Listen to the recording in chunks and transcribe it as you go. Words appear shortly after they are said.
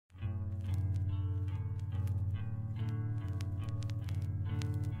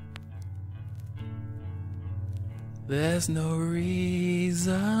There's no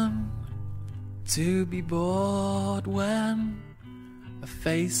reason to be bored when a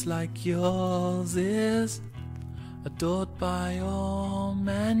face like yours is adored by all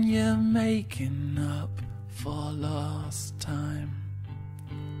men. You're making up for lost time,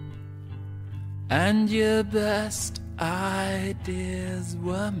 and your best ideas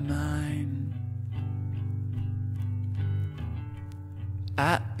were mine.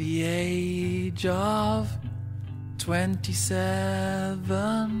 At the age of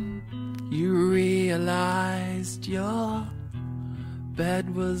 27, you realized your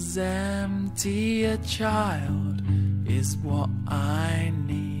bed was empty. A child is what I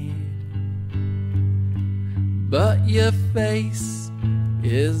need, but your face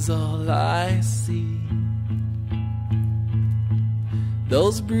is all I see.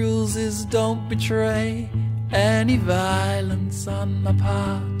 Those bruises don't betray any violence on my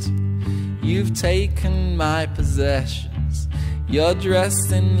part. You've taken my possessions, you're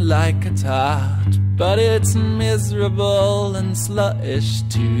dressing like a tart, but it's miserable and sluttish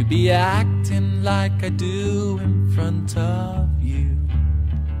to be acting like I do in front of you.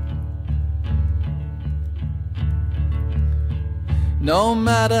 No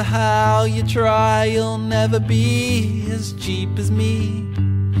matter how you try, you'll never be as cheap as me.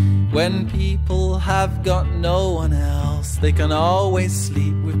 When people have got no one else, they can always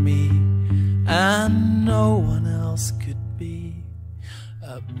sleep with me, and no one else could be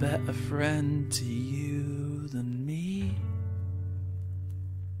a better friend to you than me.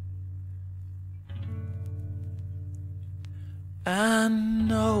 And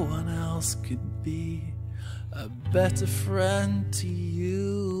no one else could be a better friend to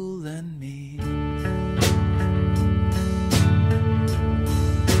you than me.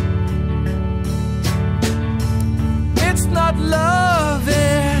 It's not love,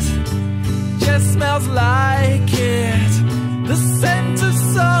 it just smells like it. The scent of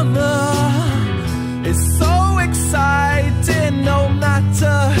summer is so exciting. No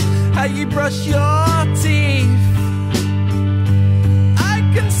matter how you brush your teeth,